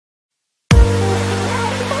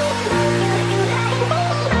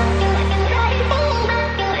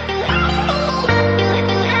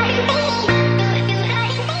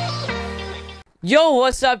Yo,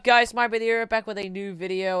 what's up, guys? My brother here, back with a new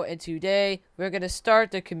video, and today we're gonna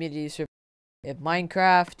start the community server in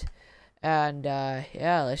Minecraft, and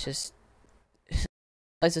yeah, let's just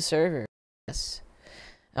let's a server. Yes.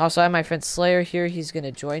 Also, I have my friend Slayer here. He's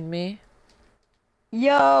gonna join me.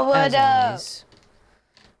 Yo, what up?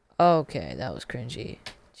 Okay, that was cringy.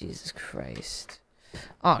 Jesus Christ.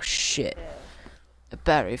 Oh shit! The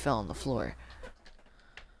battery fell on the floor.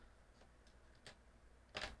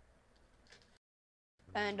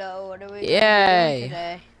 And what are we Yay! doing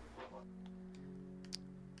today?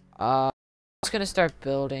 I'm just gonna start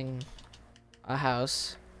building a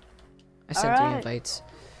house. I sent 3 invites.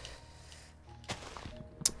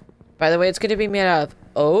 By the way, it's gonna be made out of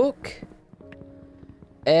oak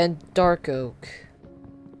and dark oak.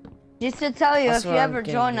 Just to tell you, That's if you what I'm ever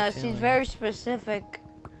getting join the us, he's feeling. very specific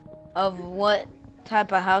of what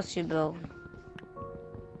type of house you build.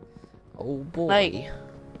 Oh boy. Like,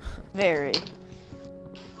 very.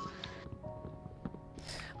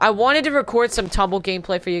 I wanted to record some tumble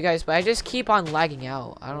gameplay for you guys, but I just keep on lagging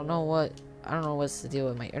out. I don't know what's the deal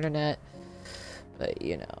with my internet. But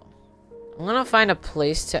you know. I'm gonna find a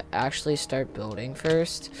place to actually start building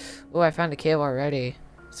first. Oh, I found a cave already.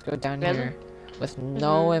 Let's go down Really? here with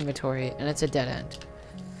no inventory, and it's a dead end.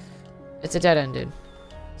 It's a dead end, dude.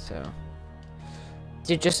 So,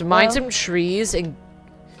 dude, just mine some trees and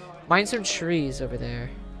mine some trees over there.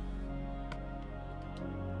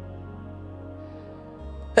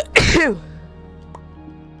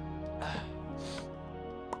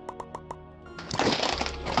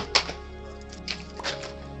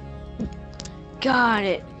 God,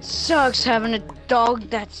 it sucks having a dog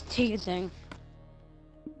that's teething.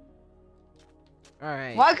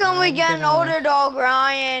 Alright. Why can't we get an older dog,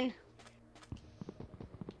 Ryan?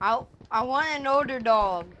 I want an older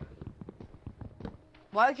dog.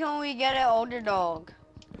 Why can't we get an older dog?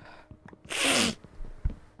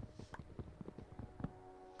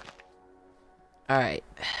 Alright.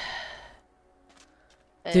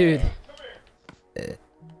 Dude.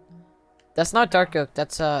 That's not dark oak,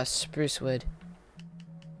 that's spruce wood.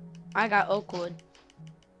 I got oak wood.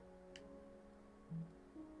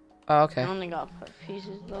 Oh, okay. I only got 4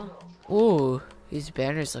 pieces though. Ooh, these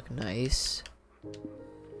banners look nice.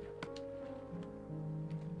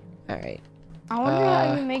 Alright. I wonder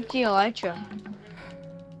how you make the elytra.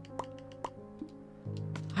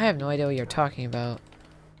 I have no idea what you're talking about.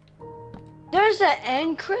 There's an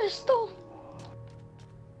end crystal.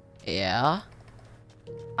 Yeah?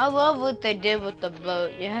 I love what they did with the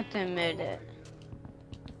boat. You have to admit it.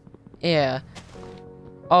 Yeah.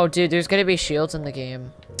 Oh, dude, there's gonna be shields in the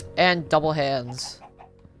game. And double hands.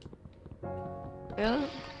 Really?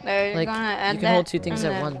 They're Like, gonna add you can that hold 2 things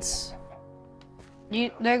in at the- once.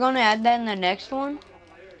 They're gonna add that in the next one?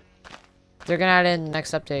 They're gonna add in the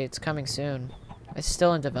next update. It's coming soon. It's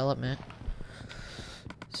still in development.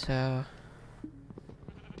 So...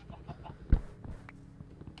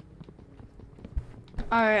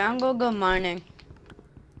 Alright, I'm gonna go mining.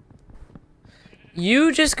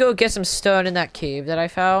 You just go get some stone in that cave that I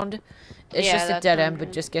found. It's Yeah, just a that's dead what end, I'm but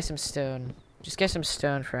doing. just get some stone. Just get some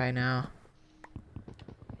stone for right now.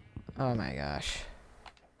 Oh my gosh.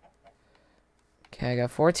 Okay, I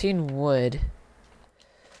got 14 wood.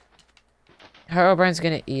 Herobrine's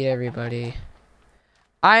gonna eat everybody.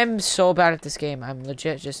 I'm so bad at this game. I'm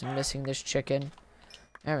legit just missing this chicken.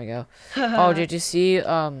 There we go. Oh, did you see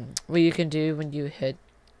what you can do when you hit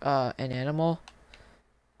an animal?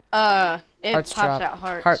 It Hearts pops drop. out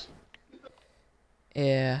hearts. Heart.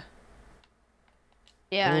 Yeah.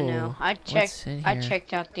 Yeah, I know. Ooh, I what's in here?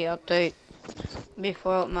 checked out the update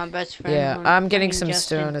before with my best friend. Yeah, when- I'm I getting mean, some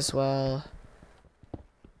Justin. stone as well.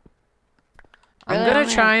 Really? I'm I gonna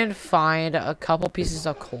only try and find a couple pieces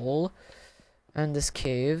of coal in this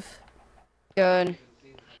cave. Good.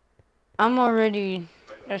 I'm already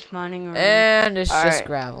just mining around. And it's just Alright.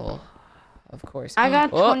 gravel. Of course. I got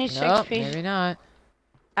Oh, 26 nope, pieces. maybe not.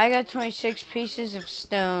 I got 26 pieces of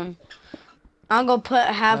stone. I'm gonna put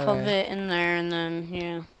half of Alright. it in there and then,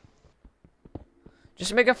 yeah.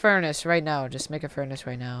 Just make a furnace right now. Just make a furnace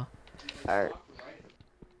right now. Alright.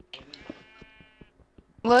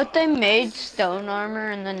 What if they made stone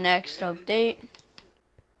armor in the next update?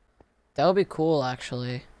 That would be cool,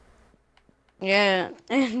 actually. Yeah,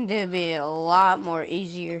 it'd be a lot more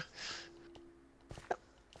easier.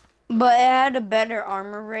 But it had a better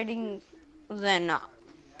armor rating than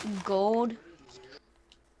gold.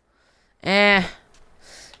 Eh.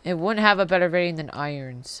 It wouldn't have a better rating than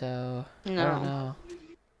iron, so... I don't No.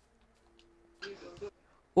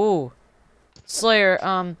 know. Ooh.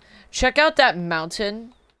 Slayer, check out that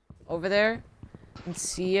mountain over there and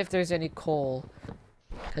see if there's any coal.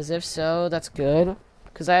 Because if so, that's good.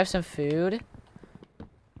 Because I have some food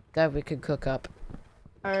that we could cook up.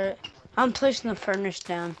 Alright. I'm placing the furnace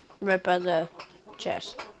down right by the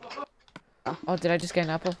chest. Oh, did I just get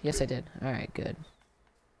an apple? Yes, I did. Alright, good.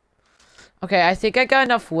 Okay, I think I got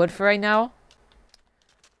enough wood for right now.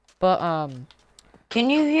 But, Can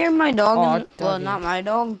you hear my dog? Oh, Well, doggy. not my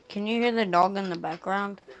dog. Can you hear the dog in the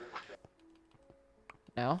background?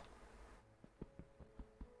 No.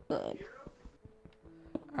 Good.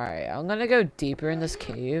 Alright, I'm gonna go deeper in this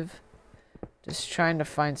cave. Just trying to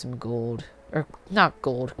find some gold. Or, not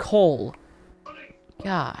gold, coal.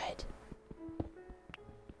 God.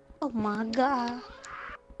 Oh my god.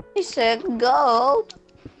 He said gold.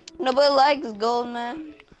 Nobody likes gold,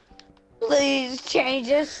 man. Please change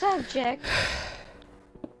the subject.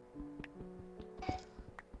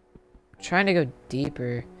 Trying to go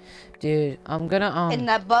deeper. Dude, I'm gonna, In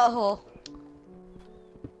that butthole.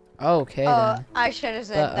 Okay, then. I should have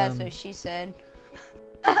said But, that's what she said.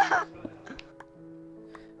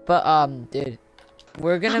 But, dude.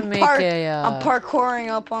 We're gonna make I'm parkouring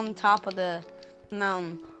up on top of the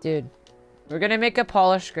mountain. Dude, we're gonna make a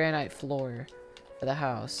polished granite floor for the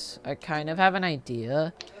house. I kind of have an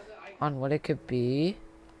idea on what it could be.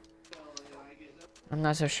 I'm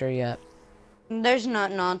not so sure yet. There's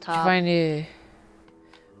nothing on top. Find you.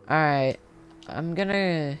 Alright. I'm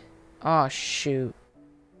gonna... Oh, shoot.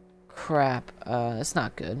 Crap. That's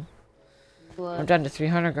not good. What? I'm down to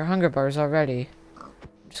 300 hunger bars already. I'm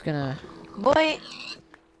just gonna... Boy,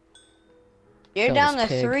 you're Kill down this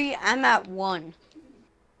to pig. 3. I'm at 1.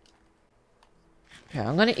 Okay,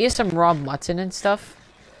 I'm gonna eat some raw mutton and stuff.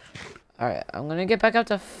 Alright, I'm gonna get back up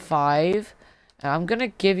to 5. And I'm gonna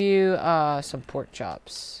give you, some pork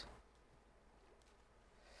chops.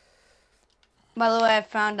 By the way, I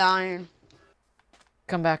found iron.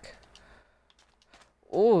 Come back.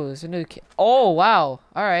 Oh, there's a new kid. Oh, wow.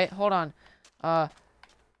 Alright, hold on.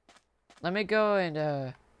 Let me go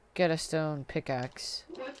and, get a stone pickaxe.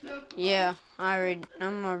 Yeah,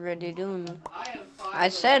 I'm already doing it. I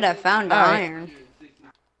said I found Alright. iron.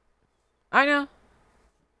 I know.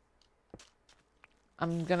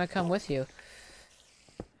 I'm gonna come with you.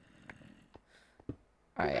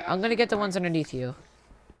 Alright, I'm gonna get the ones underneath you.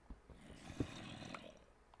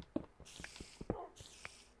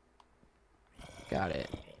 Got it.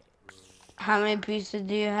 How many pieces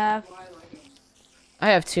do you have? I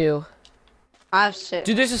have 2. I have 6.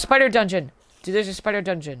 Dude, there's a spider dungeon. Dude, there's a spider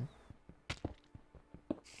dungeon.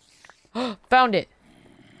 Found it.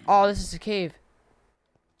 Oh, this is a cave.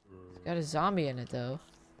 It's got a zombie in it, though.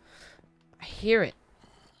 I hear it.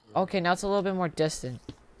 Okay, now it's a little bit more distant.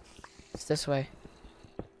 It's this way.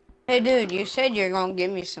 Hey, dude, you said you're gonna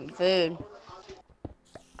give me some food.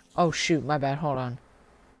 Oh, shoot. My bad. Hold on.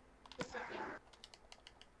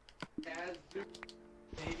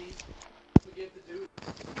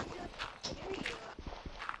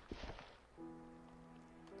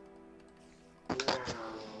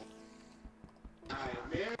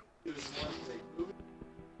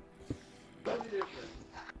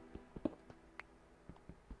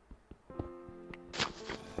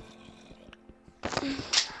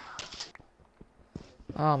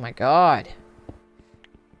 Oh my god.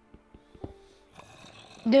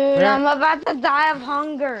 Dude, Where- I'm about to die of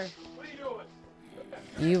hunger.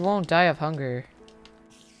 You won't die of hunger.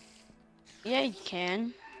 Yeah, you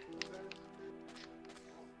can.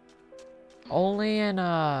 Only in,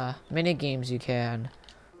 mini games you can.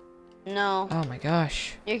 No, Oh my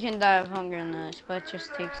gosh. you can die of hunger in this, but it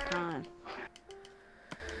just takes time.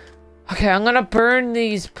 Okay, I'm gonna burn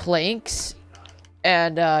these planks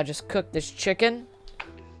and, just cook this chicken.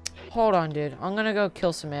 Hold on, dude. I'm gonna go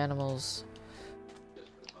kill some animals.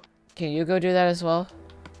 Can you go do that as well?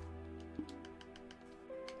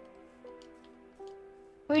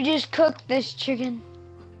 We just cooked this chicken.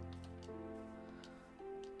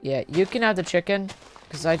 Yeah, you can have the chicken,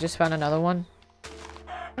 because I just found another one.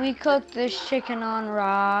 We cooked this chicken on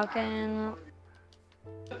rock and...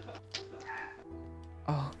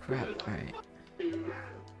 Oh, crap. Alright.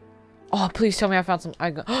 Oh, please tell me I found some...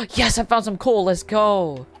 Yes, I found some coal. Let's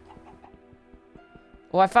go.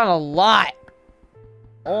 Oh, I found a lot.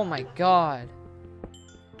 Oh, my God.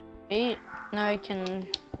 Eat. Now we can...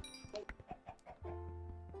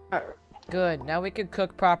 Good. Now we can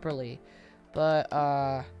cook properly. But,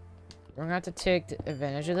 we're gonna have to take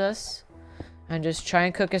advantage of this. And just try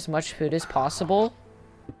and cook as much food as possible.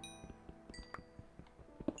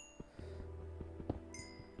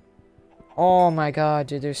 Oh my god,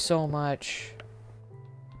 dude, there's so much.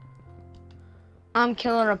 I'm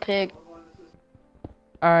killing a pig.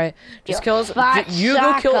 Alright, just You kill us. fat You go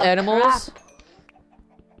sack kill of animals. crap.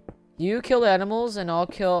 You kill animals and I'll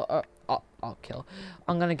kill. I'll kill.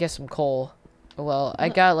 I'm gonna get some coal. Well, I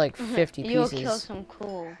got like 50 You'll pieces. kill some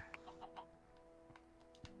coal.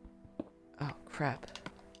 Oh crap.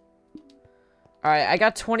 Alright, I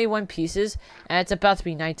got 21 pieces and it's about to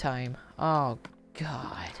be nighttime. Oh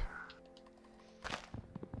god.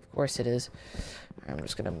 Of course it is. I'm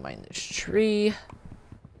just gonna mine this tree.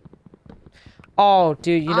 Oh,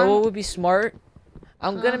 dude, you know what would be smart?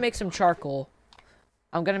 I'm gonna make some charcoal.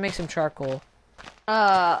 I'm gonna make some charcoal.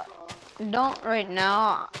 Don't right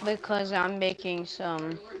now because I'm making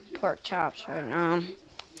some pork chops right now.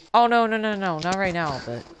 Oh no, not right now,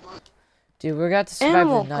 but dude, we're got to survive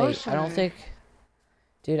the night. I don't think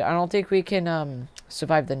dude, I don't think we can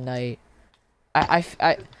survive the night.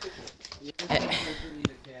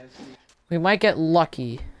 We might get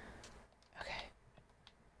lucky. Okay.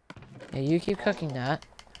 Yeah, you keep cooking that.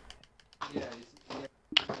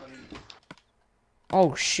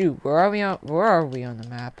 Oh shoot, where are we on the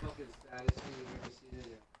map?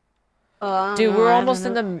 Dude, we're almost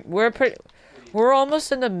in the we're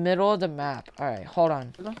almost in the middle of the map. Alright, hold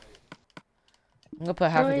on. I'm gonna put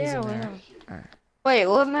half of these in there. Right. Wait,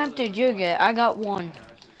 what map did you get? I got one.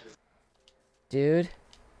 Dude.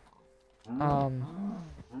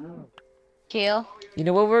 Kill. You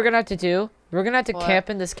know what we're gonna have to do? We're gonna have to camp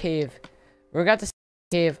in this cave. We're gonna have to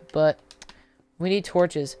cave, but we need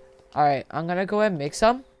torches. Alright, I'm gonna go ahead and make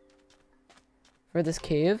some for this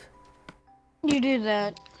cave. You do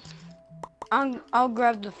that. I'll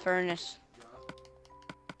grab the furnace.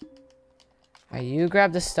 Alright, you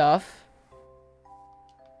grab the stuff.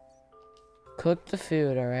 Cook the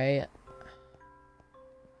food, alright?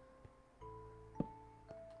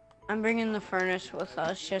 I'm bringing the furnace with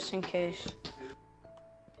us just in case.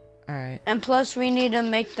 Alright. And plus we need to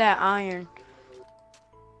make that iron.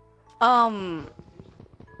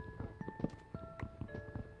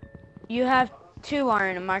 You have 2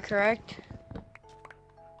 iron, am I correct?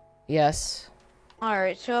 Yes.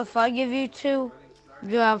 Alright, so if I give you 2,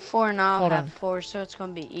 you have 4 and I'll Hold have on. 4, so it's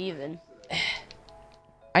gonna be even.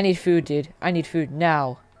 I need food, dude. I need food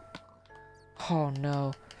now. Oh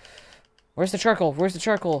no. Where's the charcoal? Where's the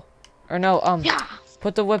charcoal? Or no, Yeah.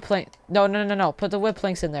 put the wood plank. No. Put the wood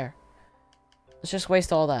planks in there. Let's just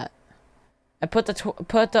waste all that. And put the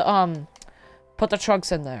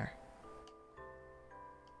trunks in there.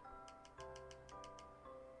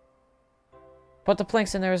 Put the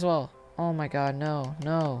planks in there as well. Oh my god,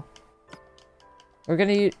 no. We're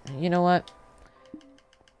gonna use, you know what?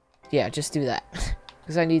 Yeah, just do that.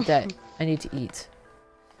 Because I need that. I need to eat.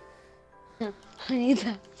 I need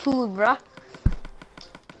that food, bruh.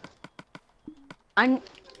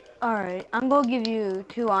 Alright, I'm gonna give you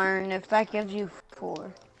 2 iron if that gives you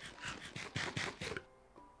 4.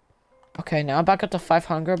 Okay, now I'm back up to 5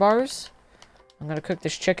 hunger bars. I'm gonna cook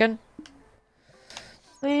this chicken.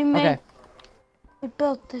 We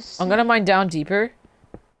built this. I'm gonna mine down deeper.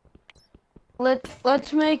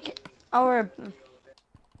 Let's make our.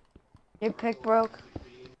 Your pick broke.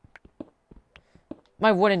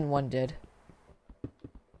 My wooden one did.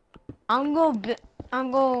 I'm going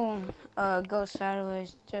go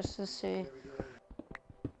sideways just to see.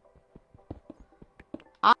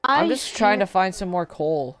 I'm just trying to find some more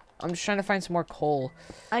coal. I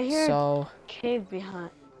hear a cave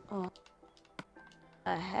behind. Oh.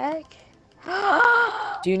 The heck?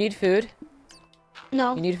 Do you need food?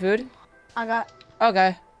 No. You need food?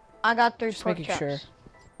 Okay. I got 3 Just pork making chops. sure.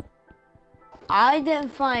 I didn't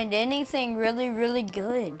find anything really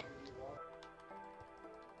good.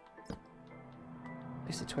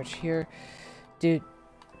 There's the torch here. Dude.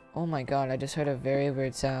 Oh my god, I just heard a very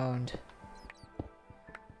weird sound.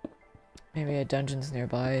 Maybe a dungeon's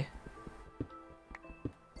nearby.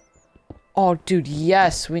 Oh, dude,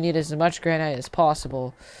 yes! We need as much granite as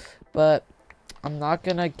possible. But I'm not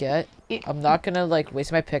gonna like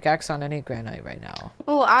waste my pickaxe on any granite right now.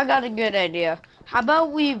 Oh, I got a good idea. How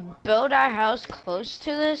about we build our house close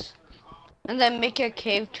to this and then make a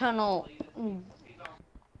cave tunnel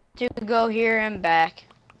to go here and back.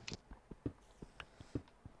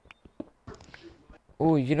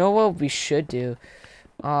 Oh, you know what we should do?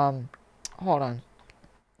 Hold on.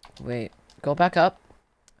 Wait, go back up.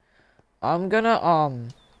 I'm gonna,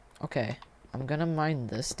 okay. I'm gonna mine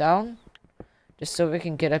this down. Just so we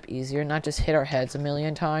can get up easier, not just hit our heads a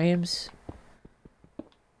million times.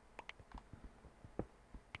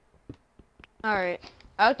 Alright,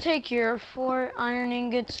 I'll take your 4 iron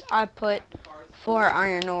ingots. I put 4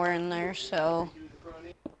 iron ore in there, so.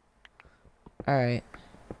 Alright.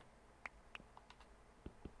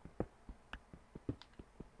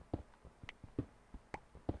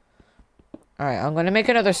 Alright, I'm gonna make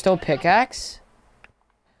another stone pickaxe.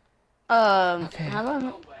 Okay.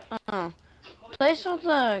 How about place all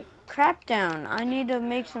the crap down? I need to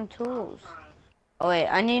make some tools. Oh wait,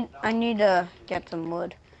 I need to get some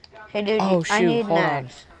wood. Hey dude, Oh I shoot, need an hold on.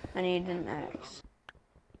 axe. I need an axe.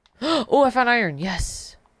 Oh, I found iron.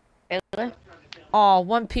 Yes. Really? Oh,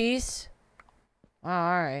 one piece. Oh,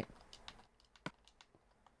 all right.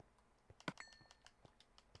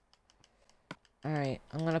 All right.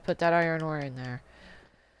 I'm gonna put that iron ore in there.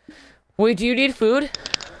 Wait, do you need food?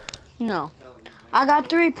 No. I got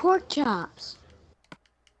 3 pork chops.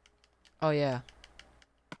 Oh yeah.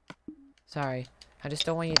 Sorry. I just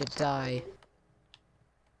don't want you to die.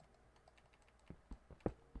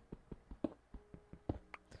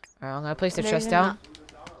 Alright, I'm gonna place the chest down.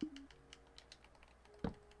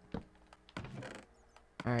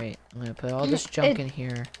 Alright, I'm gonna put all this junk in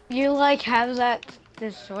here. You like have that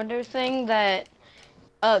disorder thing that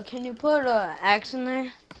can you put a axe in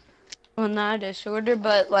there? Well, not a disorder,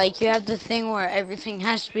 but like you have the thing where everything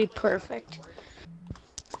has to be perfect.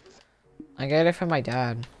 I got it from my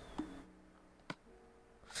dad.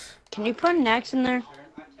 Can you put an axe in there?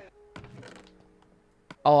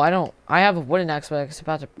 Oh, I don't. I have a wooden axe, but it's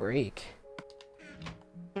about to break.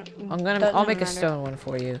 I'll make a stone one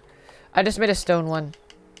for you. I just made a stone one.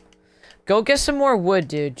 Go get some more wood,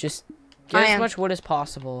 dude. Just get as much wood as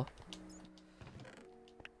possible.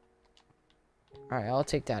 Alright, I'll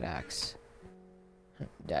take that axe.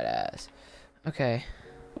 Dead ass. Okay.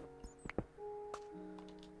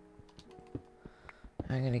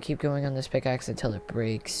 I'm gonna keep going on this pickaxe until it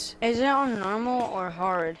breaks. Is it on normal or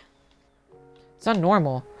hard? It's not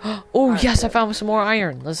normal. Oh, yes, I found some more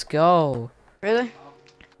iron. Let's go. Really?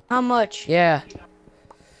 How much? Yeah.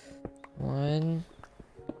 1,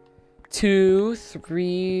 2,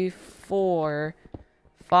 3, 4,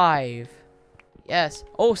 5. Yes.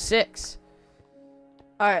 Oh, 6.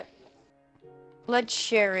 Alright. Let's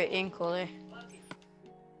share it equally.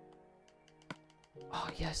 Oh,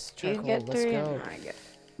 yes. You Charcoal. get Let's 3 go. and I get.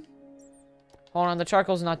 Hold on. The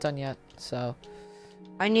charcoal's not done yet. So.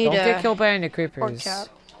 I need Don't a get killed by any pork creepers. chop.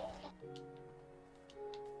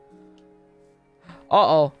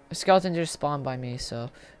 Uh-oh. A skeleton just spawned by me,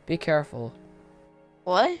 so be careful.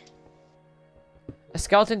 What? A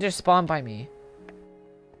skeleton just spawned by me.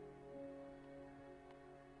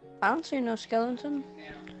 I don't see no skeleton.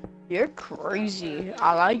 You're crazy.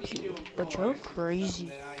 I like you, but you're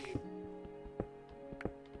crazy.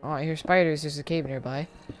 Oh, I hear spiders. There's a cave nearby.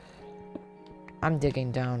 I'm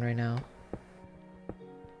digging down right now.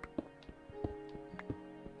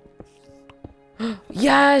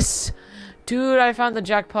 Yes! Dude, I found the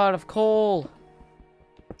jackpot of coal.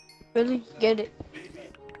 Really? Get it?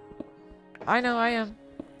 I know, I am.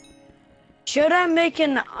 Should I make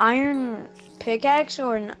an iron pickaxe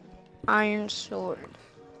or an iron sword?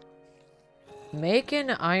 Make an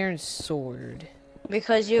iron sword.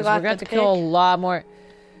 Because you 'Cause got we're gonna have the to kill a pick. lot more.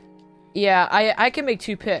 Yeah, I can make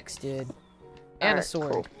 2 picks, dude. And a Alright,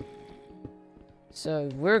 sword. cool. So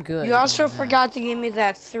we're good. You also on that. forgot to give me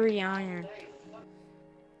that 3 iron.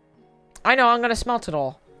 I know, I'm gonna smelt it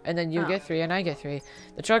all. And then you Oh. get 3 and I get 3.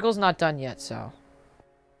 The charcoal's not done yet, so.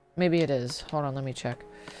 Maybe it is. Hold on, let me check.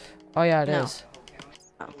 Oh yeah, it is.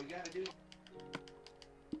 Oh.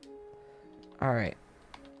 Alright.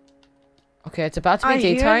 Okay, it's about to I be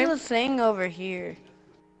hear daytime. the thing over here.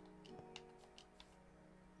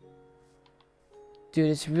 Dude,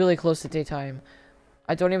 it's really close to daytime.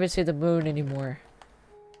 I don't even see the moon anymore.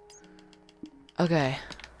 Okay.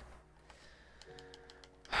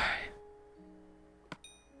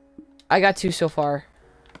 I got 2 so far.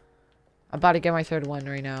 I'm about to get my 3rd one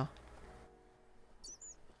right now.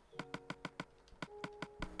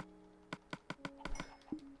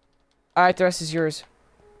 Alright, the rest is yours.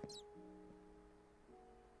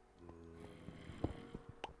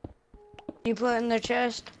 You put in the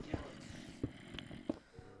chest?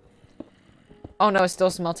 Oh no, it's still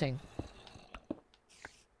smelting.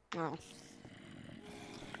 No.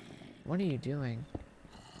 What are you doing?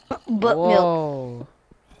 Butt milk. Whoa.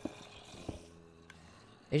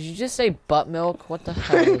 Did you just say butt milk? What the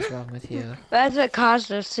hell is wrong with you? That's what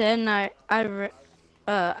Costa said, and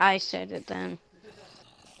I said it then.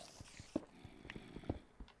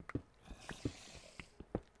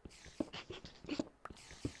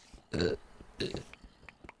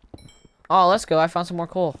 Oh, let's go. I found some more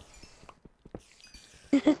coal.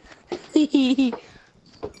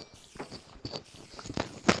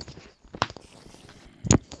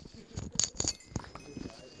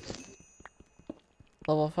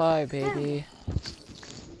 Level 5, baby.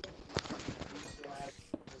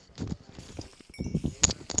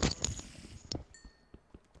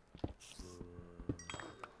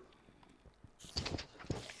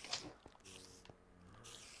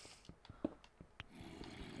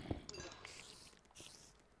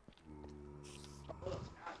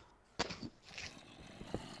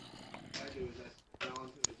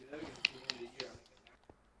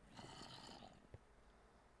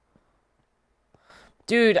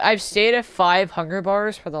 Dude, I've stayed at 5 hunger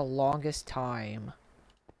bars for the longest time.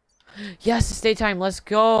 Yes, it's daytime. Let's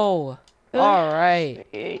go.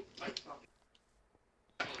 Alright.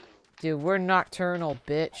 Dude, we're nocturnal,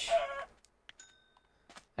 bitch.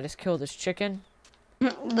 I just killed this chicken.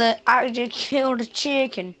 I just killed a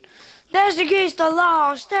chicken. That's against the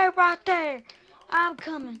law. Stay right there. I'm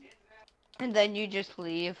coming. And then you just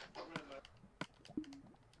leave.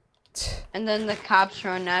 And then the cops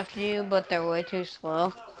run after you, but they're way too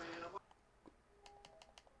slow.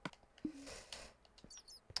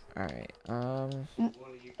 Alright,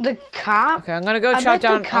 The cop? okay, I'm gonna go chop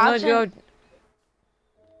down.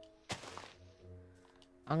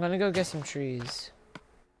 I'm gonna go get some trees.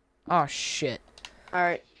 Oh shit.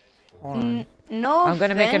 Alright. Hold on. No I'm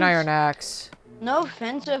gonna make an iron axe. No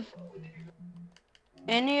offense if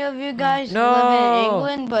any of you guys live in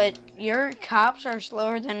England, but your cops are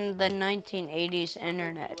slower than the 1980s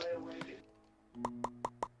internet.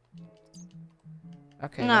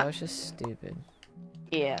 Okay, that was just stupid.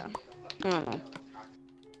 Yeah. I don't know.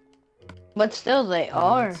 But still, they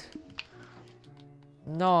are.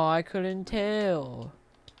 No, I couldn't tell.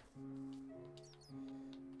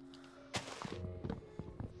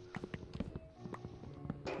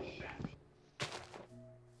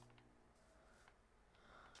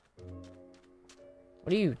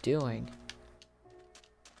 What are you doing?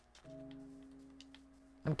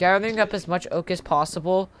 I'm gathering up as much oak as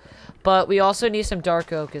possible, but we also need some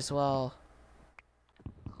dark oak as well.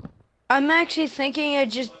 I'm actually thinking of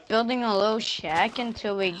just building a little shack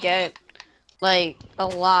until we get, like, a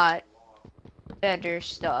lot better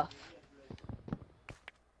stuff.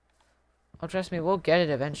 Oh, trust me, we'll get it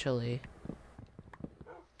eventually.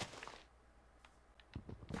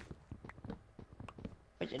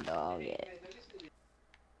 Where's the dog at?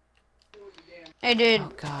 Hey, dude.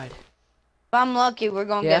 Oh, God. If I'm lucky, we're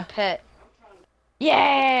gonna get pet.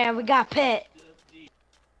 Yeah, we got pet.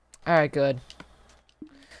 Alright, good.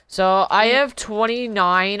 So, I have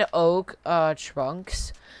 29 oak,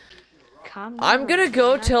 trunks. I'm gonna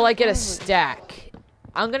go till I get a stack.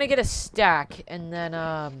 I'm gonna get a stack, and then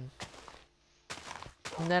I'm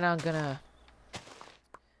gonna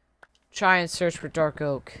try and search for dark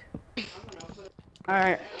oak.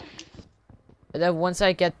 Alright. And then once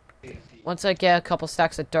I get a couple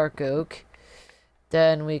stacks of dark oak,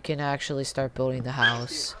 then we can actually start building the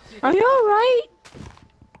house. Are you alright?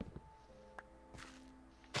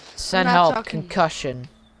 Send help, concussion.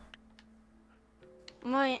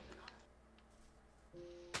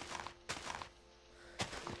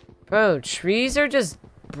 Bro, trees are just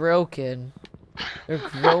broken. They're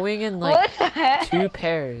growing in like 2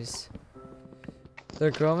 pairs.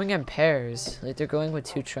 They're growing in pairs. Like they're growing with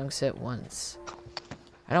 2 trunks at once.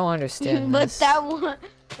 I don't understand But this. that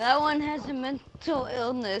one has a mental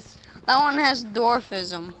illness. That one has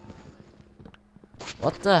dwarfism.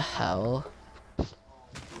 What the hell?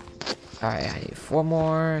 Alright, I need 4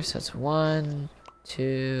 more. So it's 1,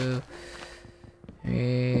 2,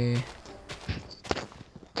 3,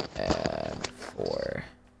 and 4.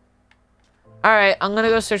 Alright, I'm gonna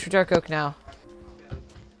go search for dark oak now.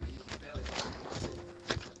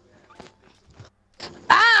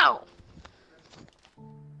 Ow!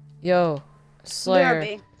 Yo, Slayer,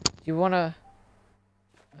 Derby. you wanna...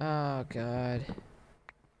 Oh, God.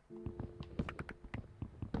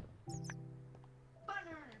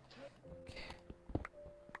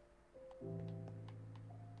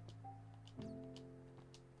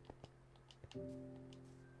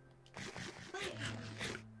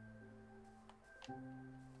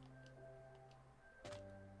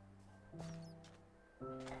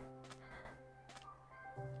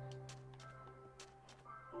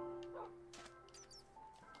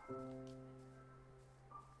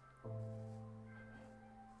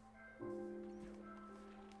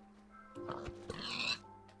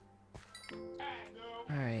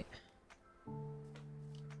 Alright.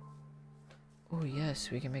 Oh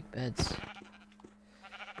yes, we can make beds.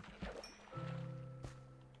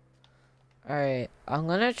 Alright, I'm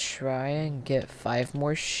gonna try and get 5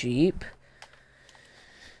 more sheep.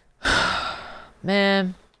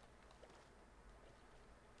 Man.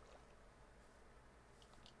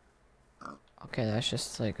 Okay, that's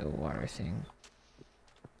just like a water thing.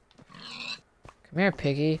 Come here,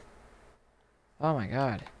 piggy. Oh my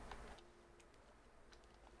god.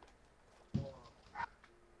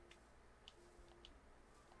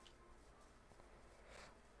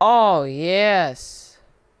 Oh, yes.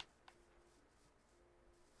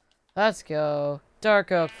 Let's go.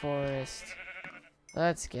 Dark oak forest.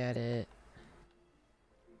 Let's get it.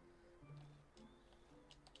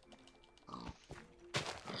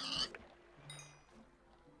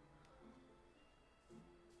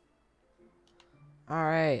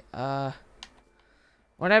 Alright,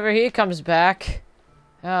 whenever he comes back,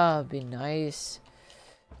 oh, it'd be nice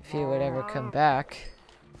if he would ever come back.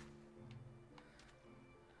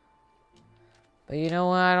 But you know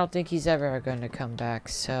what? I don't think he's ever going to come back,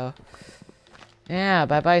 so... Yeah,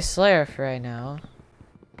 bye-bye Slayer for right now.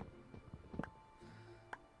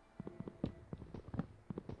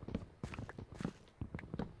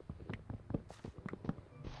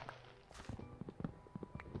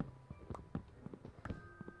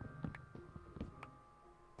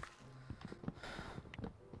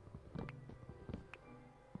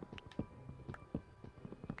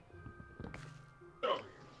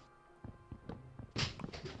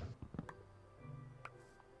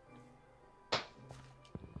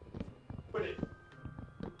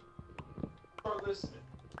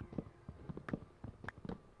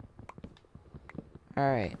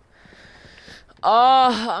 Alright.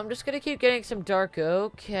 I'm just gonna keep getting some dark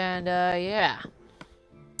oak, and, yeah.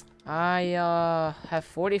 I, have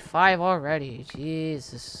 45 already.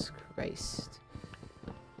 Jesus Christ.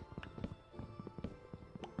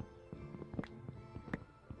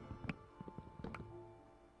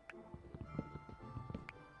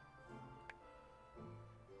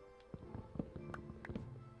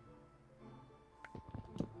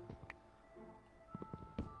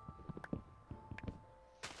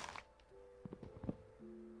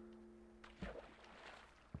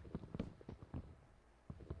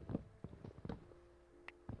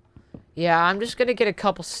 Yeah, I'm just gonna get a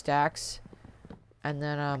couple stacks, and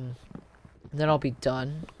then I'll be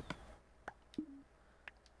done.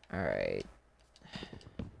 Alright.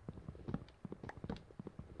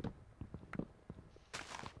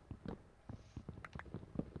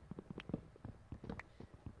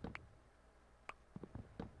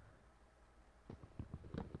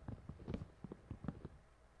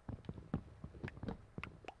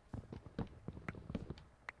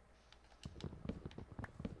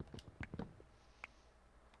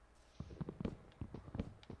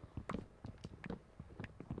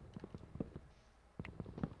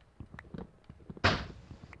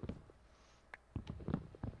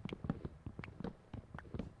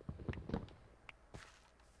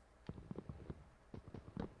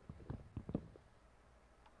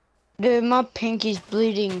 Dude, my pinky's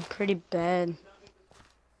bleeding pretty bad.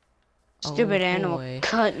 Stupid animal boy.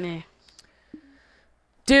 cut me.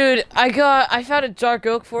 Dude, I found a dark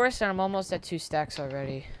oak forest, and I'm almost at 2 stacks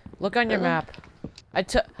already. Look on your map. I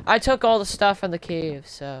took all the stuff from the cave,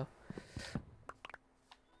 so...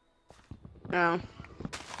 Oh.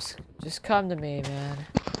 Just come to me, man.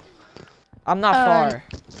 I'm not far.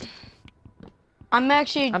 I'm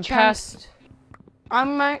actually I'm past...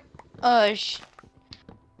 I'm like,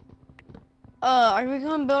 are we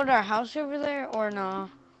gonna build our house over there or no?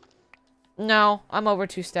 No, I'm over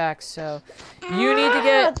 2 stacks, so... You need to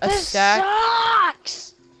get a this stack...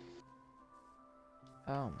 sucks!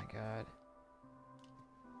 Oh my god.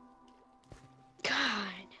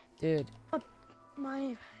 God. Dude.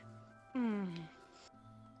 My...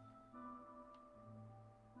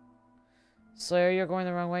 Slayer, you're going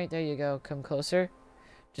the wrong way. There you go. Come closer.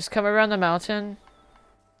 Just come around the mountain.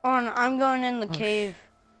 Oh, I'm going in the cave.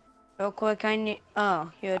 Real quick, I need...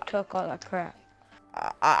 Oh, you took all that crap.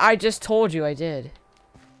 I just told you I did.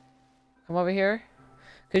 Come over here.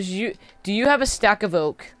 Do you have a stack of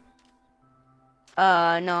oak? No,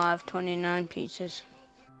 I have 29 pieces.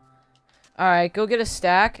 Alright, go get a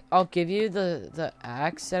stack. I'll give you the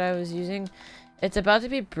axe that I was using. It's about to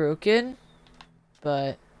be broken,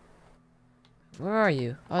 but... Where are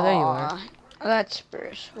you? Oh, there you are. That's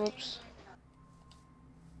spruce. Whoops.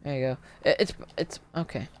 There you go. It's...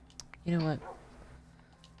 Okay. You know what?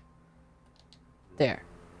 There.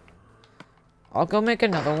 I'll go make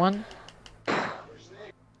another one.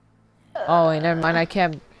 Oh, wait, never mind. I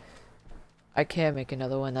can't make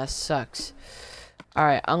another one. That sucks.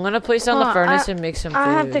 Alright, I'm gonna place on the furnace and make some food.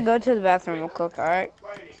 I have to go to the bathroom real quick, alright?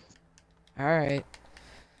 Alright.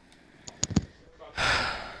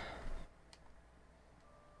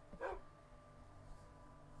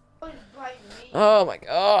 Oh my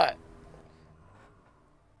god.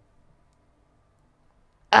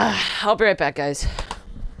 I'll be right back, guys.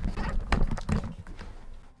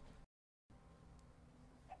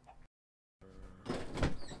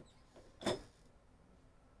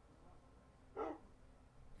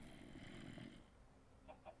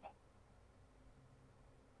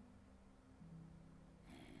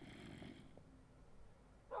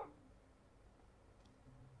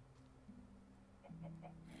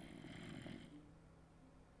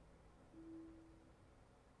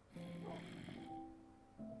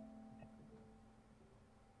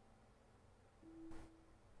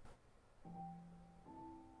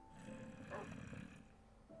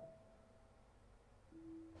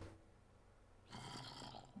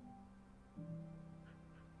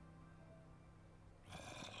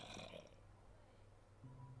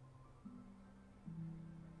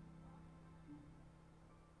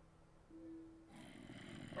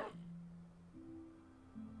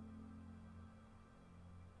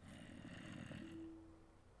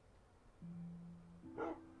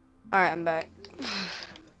 Alright, I'm back.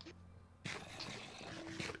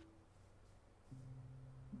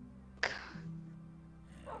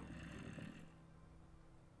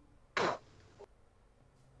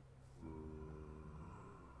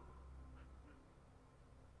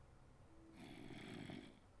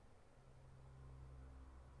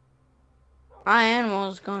 My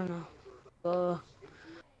animal's gonna go.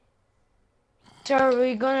 So are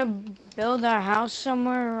we gonna build our house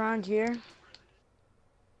somewhere around here?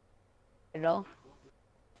 Hello?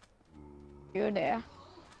 You there?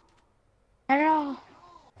 Hello?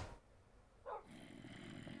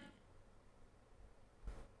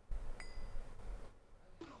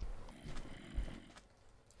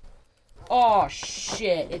 Oh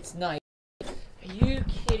shit, it's night. Are you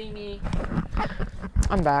kidding me?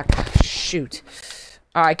 I'm back. Shoot.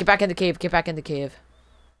 Alright, get back in the cave, get back in the cave.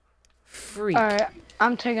 Freak. Alright,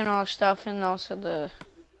 I'm taking all stuff and also the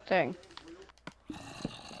thing.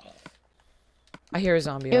 I hear a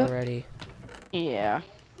zombie You- already. Yeah.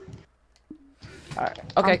 Alright.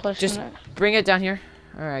 Okay, I'm pushing just it. bring it down here.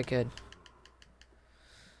 Alright, good.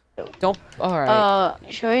 Don't.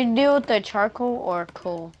 Alright. Should we deal with the charcoal or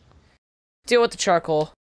coal? Deal with the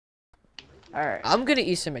charcoal. Alright. I'm gonna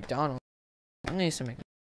eat some McDonald's. I'm gonna eat some McDonald's.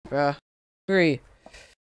 Bruh. 3.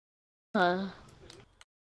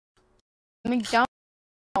 McDonald's.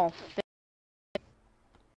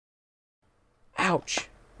 Ouch.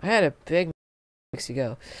 I had a big weeks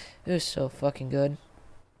ago. It was so fucking good.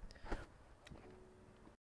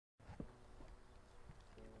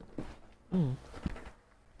 Sweet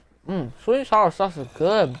and sour sauce is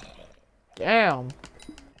good. Damn.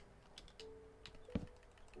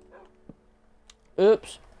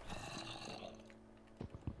 Oops.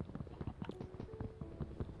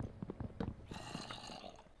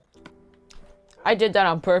 I did that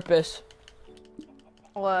on purpose.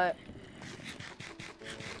 What?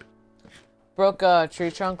 Broke a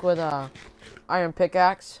tree trunk with a iron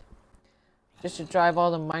pickaxe. Just to drive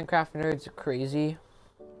all the Minecraft nerds crazy.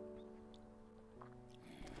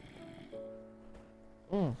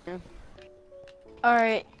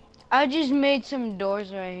 Alright. I just made some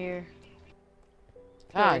doors right here.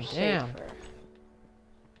 God They're damn. safer.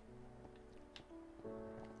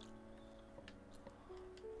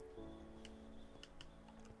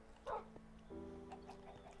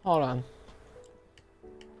 Hold on.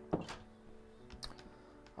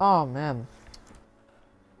 Oh man.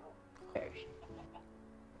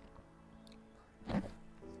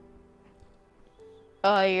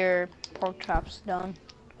 Your pork chop's done.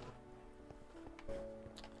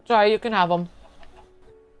 Sorry, you can have them.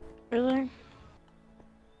 Really?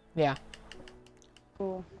 Yeah,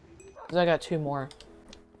 Cool. 'cause I got 2 more.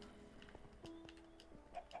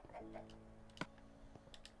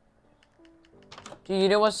 Dude, you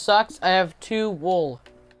know what sucks? I have 2 wool.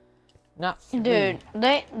 Not 3. Dude,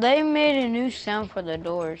 they made a new sound for the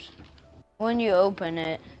doors when you open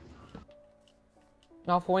it.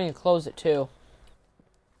 Not for when you close it too.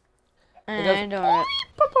 And goes- I don't.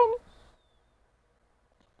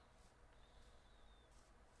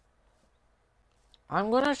 I'm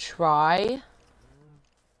gonna try.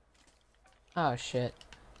 Oh shit.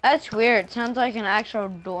 That's weird. It sounds like an actual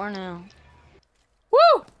door now.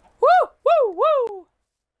 Woo! Woo! Woo! Woo!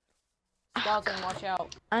 Skeleton, watch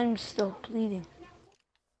out. I'm still bleeding.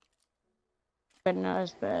 But not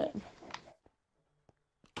as bad.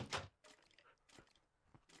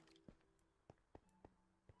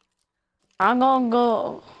 I'm gonna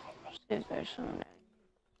go see if there's something.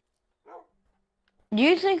 Do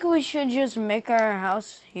you think we should just make our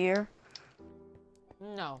house here?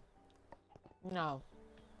 No. No.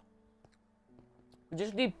 We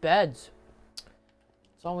just need beds.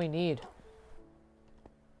 That's all we need.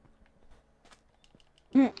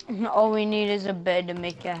 All we need is a bed to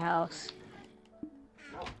make a house.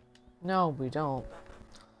 No, we don't.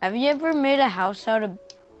 Have you ever made a house out of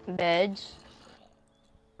beds?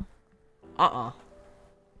 Uh-uh.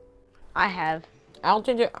 I have. I don't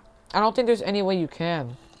think there's any way you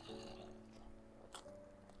can.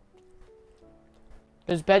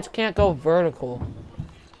 Because beds can't go vertical.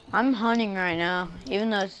 I'm hunting right now. Even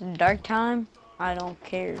though it's dark time, I don't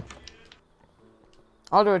care.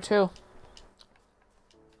 I'll do it too.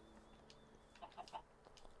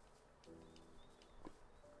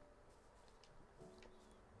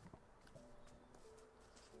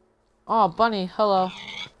 Oh, bunny, hello.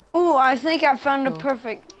 Oh, I think I found a Oh.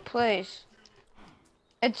 perfect place.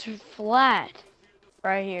 It's flat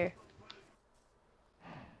right here.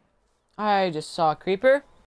 I just saw a creeper.